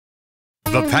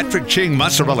The Patrick Ching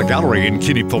Mazzarella Gallery in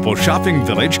Kinipopo Shopping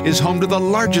Village is home to the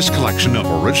largest collection of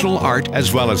original art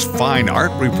as well as fine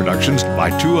art reproductions by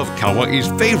two of Kauai's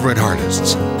favorite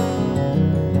artists.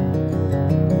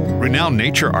 Renowned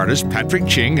nature artist Patrick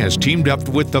Ching has teamed up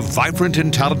with the vibrant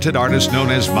and talented artist known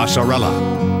as Mazzarella.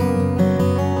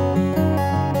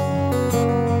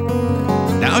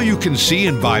 Now you can see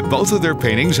and buy both of their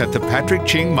paintings at the Patrick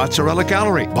Ching Mazzarella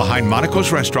Gallery behind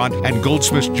Monico's restaurant and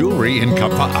Goldsmith jewelry in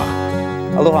Kapa'a.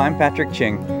 Aloha, I'm Patrick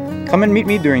Ching. Come and meet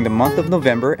me during the month of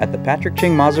November at the Patrick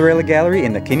Ching Mazzarella Gallery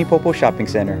in the Kinipopo Shopping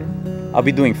Center. I'll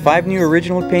be doing 5 new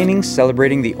original paintings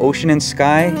celebrating the ocean and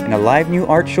sky in a live new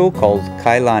art show called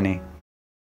Kai Lani.